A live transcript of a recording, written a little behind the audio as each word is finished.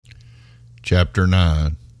Chapter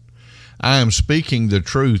 9. I am speaking the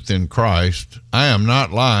truth in Christ. I am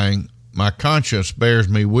not lying. My conscience bears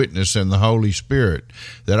me witness in the Holy Spirit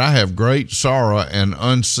that I have great sorrow and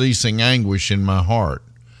unceasing anguish in my heart.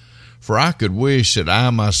 For I could wish that I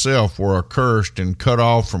myself were accursed and cut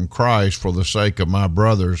off from Christ for the sake of my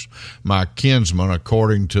brothers, my kinsmen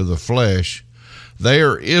according to the flesh. They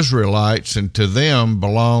are Israelites, and to them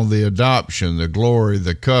belong the adoption, the glory,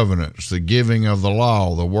 the covenants, the giving of the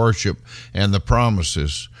law, the worship, and the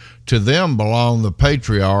promises. To them belong the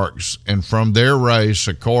patriarchs, and from their race,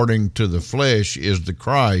 according to the flesh, is the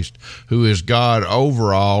Christ, who is God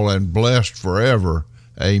over all and blessed forever.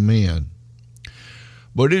 Amen.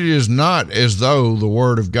 But it is not as though the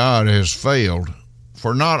word of God has failed,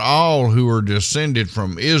 for not all who are descended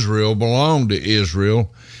from Israel belong to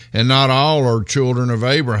Israel, and not all are children of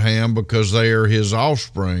Abraham because they are his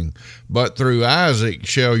offspring, but through Isaac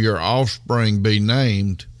shall your offspring be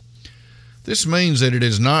named. This means that it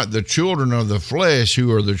is not the children of the flesh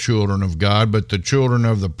who are the children of God, but the children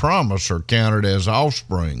of the promise are counted as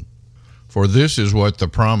offspring. For this is what the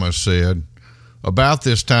promise said, about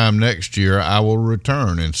this time next year I will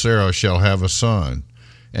return, and Sarah shall have a son.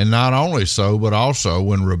 And not only so, but also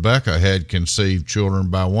when Rebekah had conceived children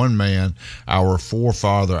by one man, our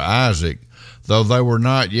forefather Isaac, though they were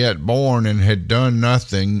not yet born and had done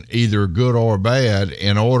nothing, either good or bad,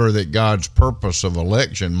 in order that God's purpose of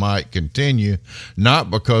election might continue, not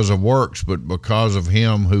because of works, but because of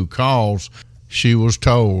him who calls, she was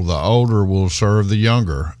told, the older will serve the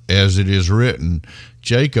younger, as it is written,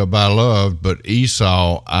 Jacob I loved, but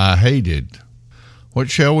Esau I hated. What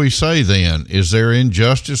shall we say then? Is there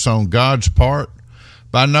injustice on God's part?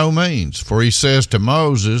 By no means, for he says to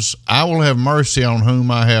Moses, I will have mercy on whom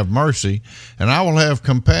I have mercy, and I will have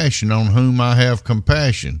compassion on whom I have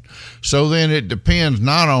compassion. So then it depends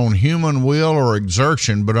not on human will or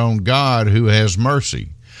exertion, but on God who has mercy.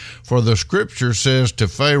 For the scripture says to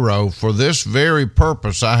Pharaoh, for this very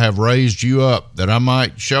purpose I have raised you up, that I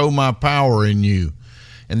might show my power in you,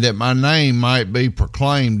 and that my name might be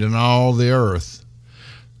proclaimed in all the earth.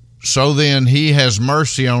 So then he has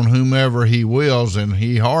mercy on whomever he wills, and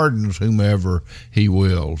he hardens whomever he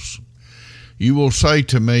wills. You will say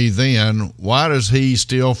to me then, why does he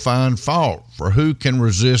still find fault? For who can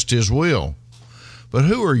resist his will? But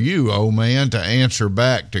who are you, O man, to answer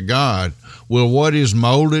back to God? Will what is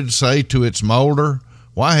molded say to its molder,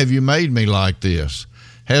 why have you made me like this?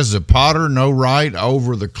 Has the potter no right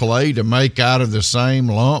over the clay to make out of the same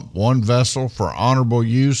lump one vessel for honorable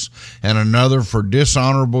use and another for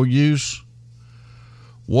dishonorable use?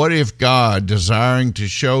 What if God, desiring to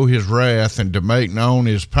show his wrath and to make known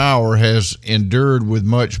his power, has endured with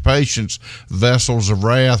much patience vessels of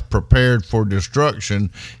wrath prepared for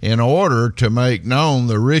destruction, in order to make known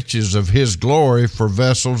the riches of his glory for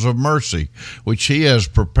vessels of mercy, which he has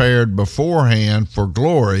prepared beforehand for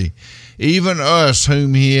glory, even us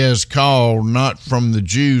whom he has called, not from the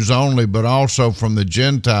Jews only, but also from the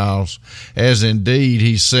Gentiles, as indeed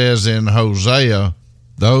he says in Hosea,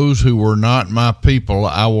 those who were not my people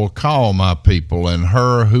I will call my people, and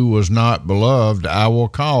her who was not beloved I will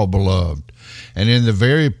call beloved. And in the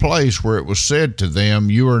very place where it was said to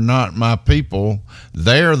them, you are not my people,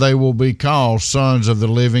 there they will be called sons of the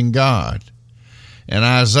living God. And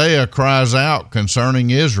Isaiah cries out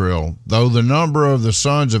concerning Israel, though the number of the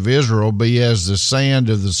sons of Israel be as the sand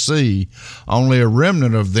of the sea, only a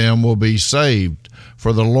remnant of them will be saved.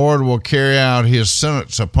 For the Lord will carry out his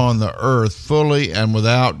sentence upon the earth fully and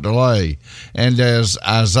without delay. And as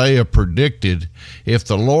Isaiah predicted, if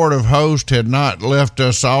the Lord of hosts had not left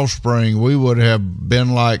us offspring, we would have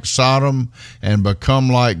been like Sodom and become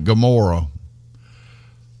like Gomorrah.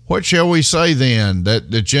 What shall we say then?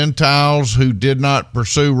 That the Gentiles who did not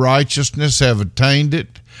pursue righteousness have attained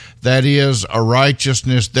it, that is, a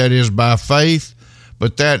righteousness that is by faith,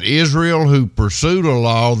 but that Israel who pursued a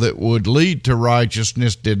law that would lead to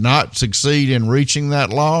righteousness did not succeed in reaching that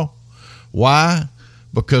law? Why?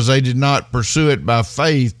 Because they did not pursue it by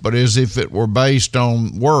faith, but as if it were based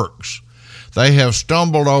on works. They have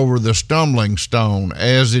stumbled over the stumbling stone,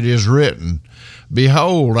 as it is written,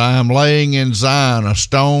 Behold, I am laying in Zion a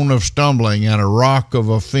stone of stumbling and a rock of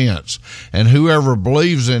offense, and whoever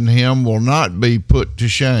believes in him will not be put to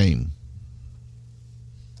shame.